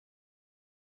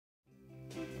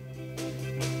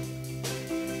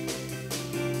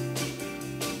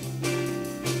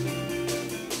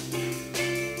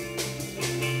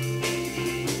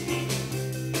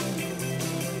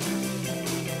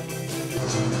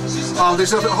Oh,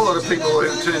 there's a whole lot of people who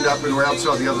turned up and were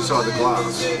outside the other side of the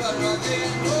glass.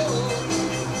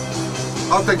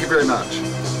 Oh, thank you very much.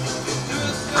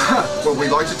 Well, we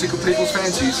like to tickle people's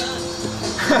fancies.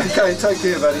 Okay, take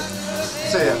care, buddy.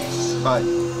 See ya. Bye.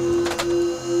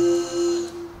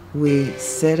 We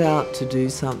set out to do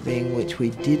something which we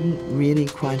didn't really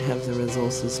quite have the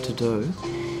resources to do,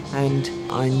 and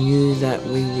I knew that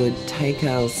we would take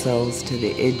ourselves to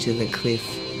the edge of the cliff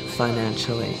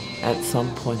financially at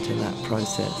some point in that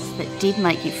process. It did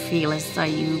make you feel as though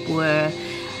you were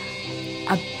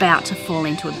about to fall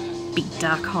into a big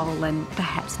dark hole and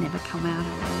perhaps never come out of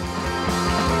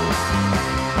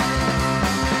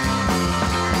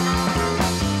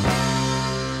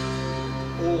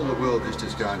it. All the world is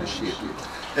just going to shit.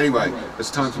 Anyway,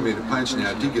 it's time for me to punch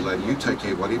now. Dig you later. You take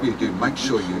care. Whatever you do, make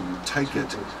sure you take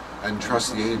it and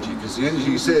trust the energy, because the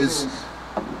energy says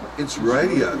it's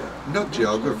radio, not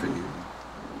geography.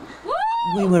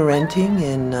 We were renting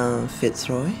in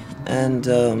Fitzroy, and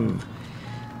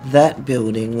that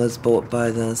building was bought by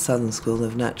the Southern School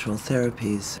of Natural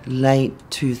Therapies. Late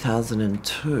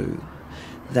 2002,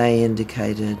 they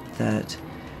indicated that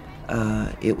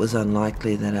it was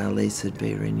unlikely that our lease would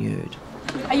be renewed.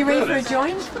 Are you ready for a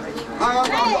joint?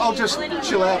 I'll just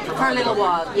chill out for a little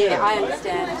while. Yeah, I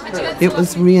understand. It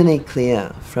was really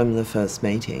clear from the first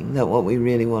meeting that what we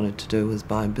really wanted to do was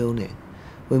buy a building.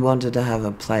 We wanted to have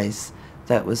a place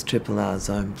that was RRR's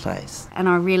own place. And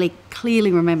I really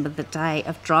clearly remember the day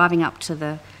of driving up to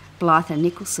the Blythe and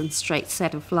Nicholson Street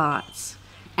set of lights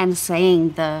and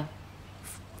seeing the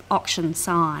auction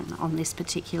sign on this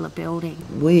particular building.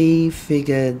 We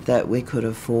figured that we could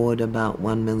afford about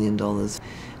 $1 million,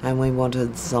 and we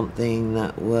wanted something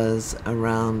that was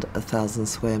around 1,000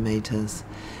 square metres.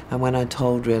 And when I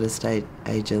told real estate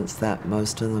agents that,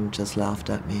 most of them just laughed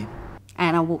at me.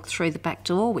 And I walked through the back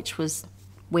door, which was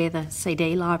where the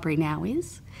CD library now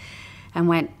is, and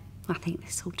went, I think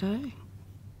this will do.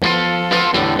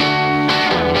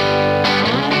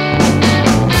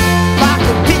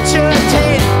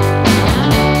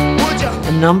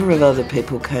 A number of other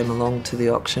people came along to the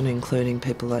auction, including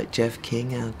people like Jeff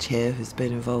King, our chair, who's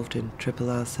been involved in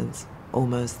RRR since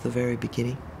almost the very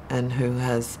beginning, and who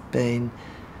has been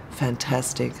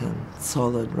fantastic and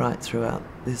solid right throughout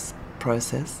this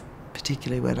process,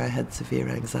 particularly when I had severe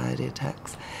anxiety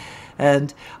attacks.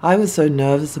 And I was so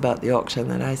nervous about the auction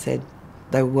that I said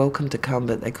they were welcome to come,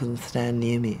 but they couldn't stand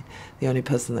near me. The only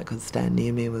person that could stand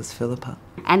near me was Philippa.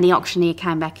 And the auctioneer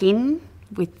came back in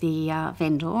with the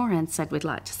vendor and said, we'd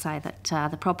like to say that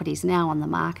the property's now on the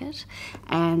market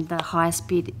and the highest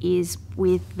bid is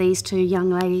with these two young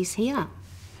ladies here.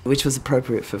 Which was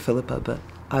appropriate for Philippa, but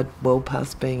I'd well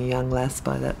past being a young lass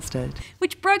by that stage.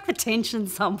 Which broke the tension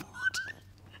somewhat.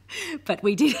 But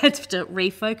we did have to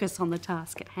refocus on the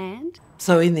task at hand.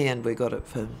 So in the end we got it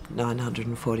for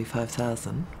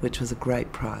 $945,000, which was a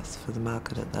great price for the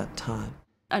market at that time.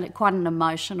 And quite an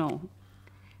emotional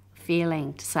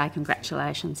feeling to say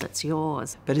congratulations, it's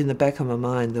yours. But in the back of my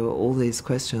mind there were all these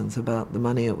questions about the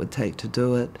money it would take to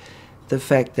do it, the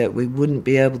fact that we wouldn't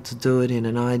be able to do it in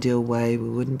an ideal way, we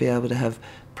wouldn't be able to have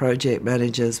project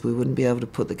managers, we wouldn't be able to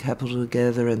put the capital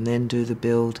together and then do the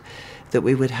build, that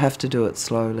we would have to do it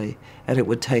slowly and it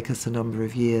would take us a number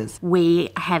of years. We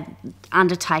had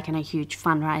undertaken a huge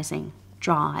fundraising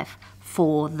drive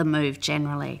for the move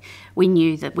generally. We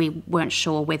knew that we weren't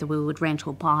sure whether we would rent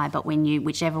or buy, but we knew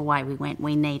whichever way we went,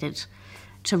 we needed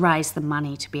to raise the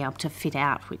money to be able to fit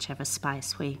out whichever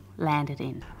space we landed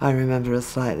in. I remember a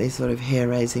slightly sort of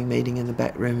hair-raising meeting in the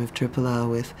back room of RRR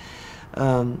with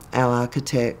our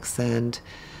architects and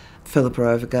Philippa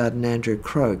Overgaard and Andrew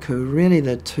Croak, who were really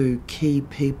the two key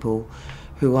people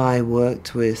who I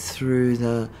worked with through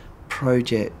the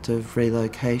project of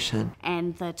relocation.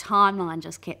 And the timeline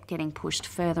just kept getting pushed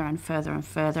further and further and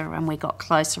further, and we got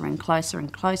closer and closer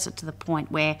and closer to the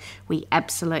point where we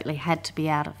absolutely had to be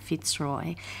out of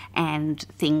Fitzroy, and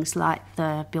things like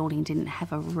the building didn't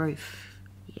have a roof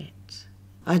yet.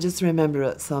 I just remember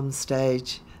at some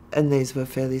stage, and these were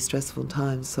fairly stressful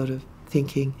times, sort of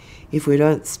thinking, if we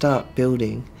don't start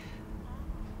building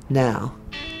now,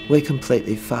 we're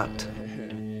completely fucked.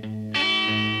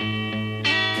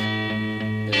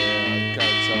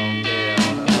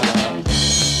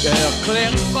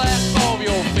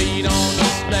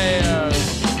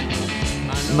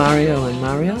 Mario and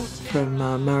Mario from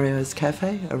Mario's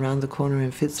Cafe around the corner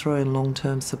in Fitzroy and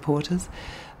long-term supporters.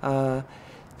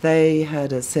 They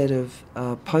had a set of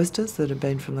posters that had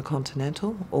been from the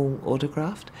Continental, all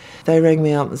autographed. They rang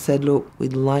me up and said, look,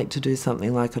 we'd like to do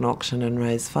something like an auction and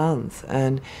raise funds.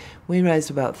 And we raised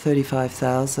about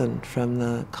 $35,000 from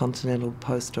the Continental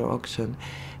poster auction.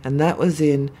 And that was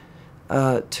in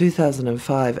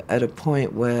 2005 at a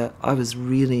point where I was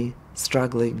really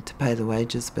struggling to pay the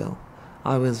wages bill.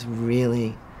 I was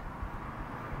really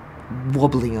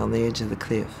wobbling on the edge of the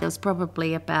cliff. There was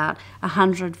probably about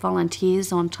 100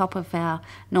 volunteers on top of our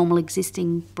normal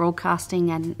existing broadcasting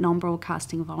and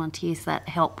non-broadcasting volunteers that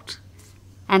helped.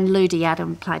 And Ludi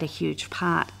Adam played a huge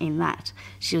part in that.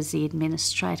 She was the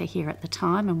administrator here at the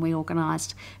time, and we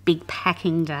organised big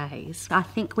packing days. I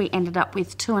think we ended up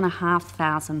with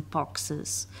 2,500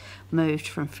 boxes moved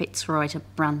from Fitzroy to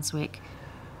Brunswick.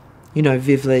 You know,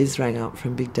 Viv Lees rang up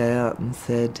from Big Day Out and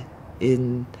said,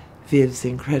 in Viv's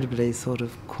incredibly sort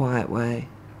of quiet way,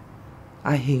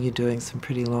 "I hear you doing some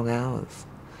pretty long hours."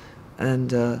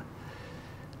 And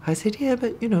I said, "Yeah,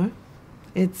 but, you know,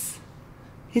 it's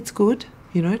good,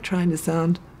 you know, trying to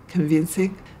sound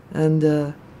convincing."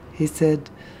 And he said,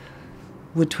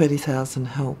 "Would 20,000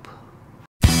 help?"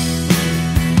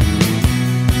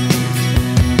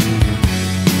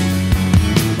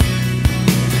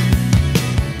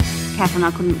 Kath and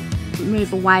I couldn't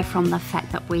move away from the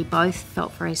fact that we both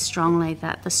felt very strongly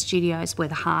that the studios were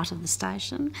the heart of the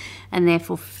station and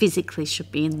therefore physically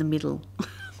should be in the middle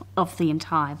of the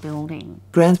entire building.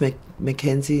 Grant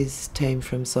Mackenzie's team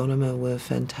from Sonoma were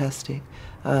fantastic.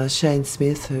 Shane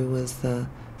Smith, who was the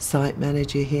site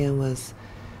manager here, was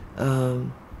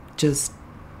just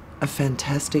a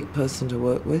fantastic person to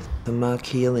work with. And Mark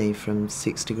Healy from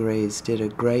 6 Degrees did a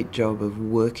great job of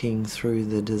working through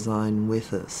the design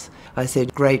with us. I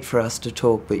said, great for us to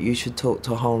talk, but you should talk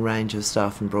to a whole range of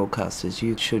staff and broadcasters.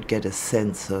 You should get a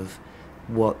sense of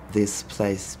what this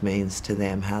place means to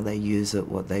them, how they use it,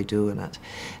 what they do in it.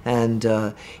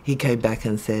 And he came back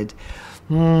and said,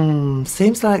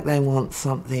 seems like they want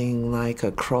something like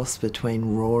a cross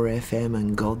between Raw FM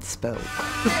and Godspell.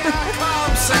 Here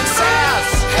comes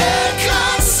success! Here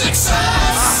comes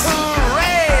success!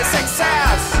 Hooray,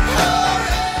 success!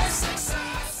 Hooray,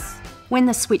 success! When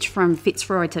the switch from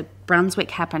Fitzroy to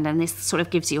Brunswick happened, and this sort of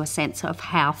gives you a sense of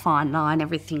how fine line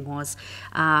everything was,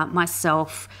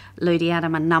 myself, Ludi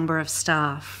Adam, a number of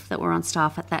staff that were on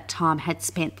staff at that time had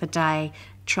spent the day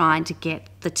trying to get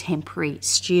the temporary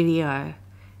studio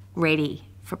ready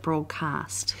for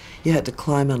broadcast. You had to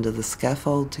climb under the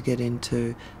scaffold to get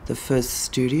into the first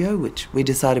studio, which we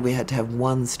decided we had to have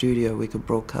one studio we could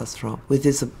broadcast from. With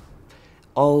this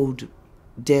old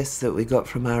desk that we got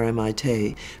from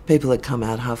RMIT, people had come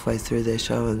out halfway through their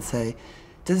show and say,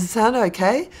 "Does it sound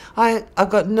okay? I've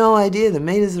got no idea, the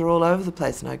meters are all over the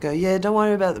place." And I go, "Yeah, don't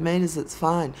worry about the meters, it's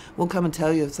fine. We'll come and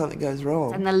tell you if something goes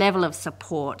wrong." And the level of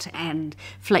support and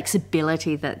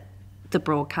flexibility that the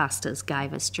broadcasters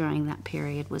gave us during that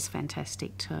period was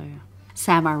fantastic too.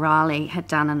 Sam O'Reilly had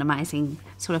done an amazing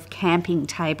sort of camping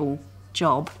table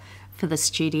job for the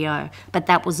studio, but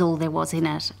that was all there was in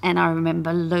it. And I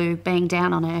remember Lou being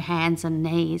down on her hands and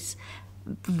knees,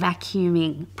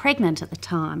 vacuuming, pregnant at the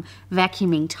time,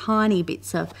 vacuuming tiny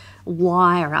bits of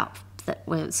wire up that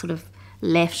were sort of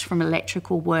left from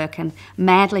electrical work, and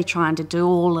madly trying to do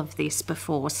all of this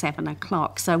before 7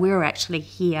 o'clock. So we were actually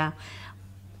here.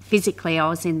 Physically, I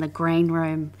was in the green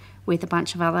room with a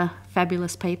bunch of other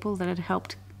fabulous people that had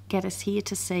helped get us here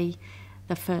to see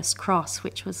the first cross,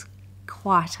 which was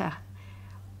quite a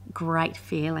great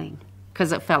feeling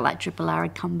because it felt like Triple R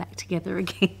had come back together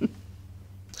again.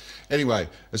 Anyway,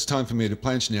 it's time for me to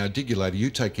planch now. Dig you later. You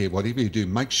take care. Whatever you do,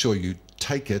 make sure you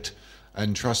take it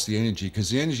and trust the energy, because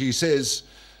the energy says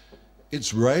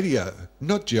it's radio,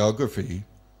 not geography.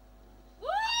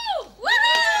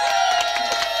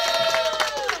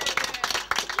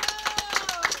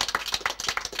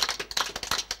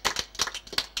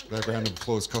 That round of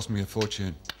applause cost me a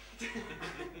fortune.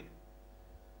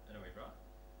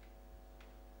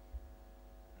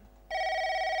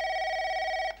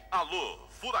 Alô,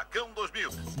 Furacão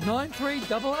 2000.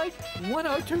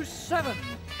 9388-1027.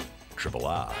 Triple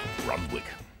R, Brunswick.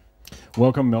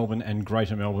 Welcome Melbourne and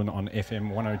Greater Melbourne on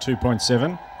FM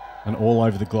 102.7 and all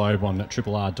over the globe on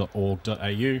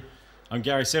rrr.org.au. I'm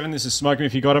Gary Seven, this is Smoke 'em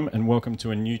If You Got 'em, and welcome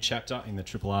to a new chapter in the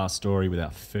Triple R story with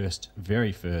our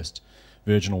very first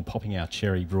virginal Popping Our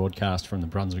Cherry broadcast from the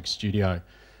Brunswick studio.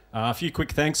 A few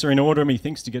quick thanks are in order,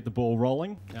 methinks, to get the ball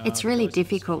rolling. It's really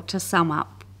difficult to sum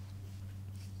up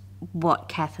what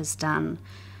Kath has done.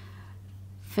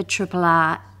 For Triple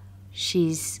R,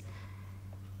 she's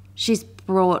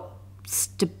brought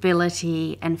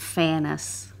stability and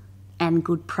fairness and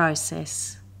good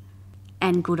process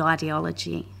and good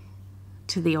ideology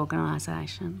to the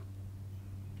organisation.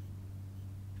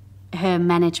 Her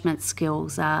management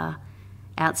skills are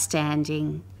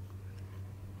outstanding,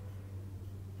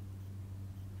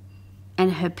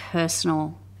 and her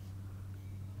personal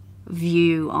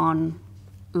view on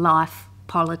life,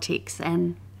 politics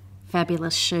and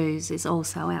fabulous shoes is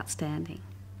also outstanding.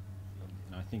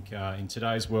 I think in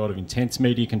today's world of intense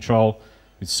media control,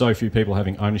 with so few people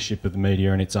having ownership of the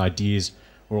media and its ideas,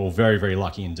 we're all very, very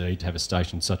lucky indeed to have a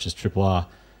station such as Triple R,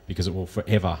 because it will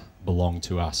forever belong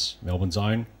to us. Melbourne's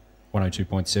own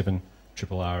 102.7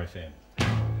 Triple R FM.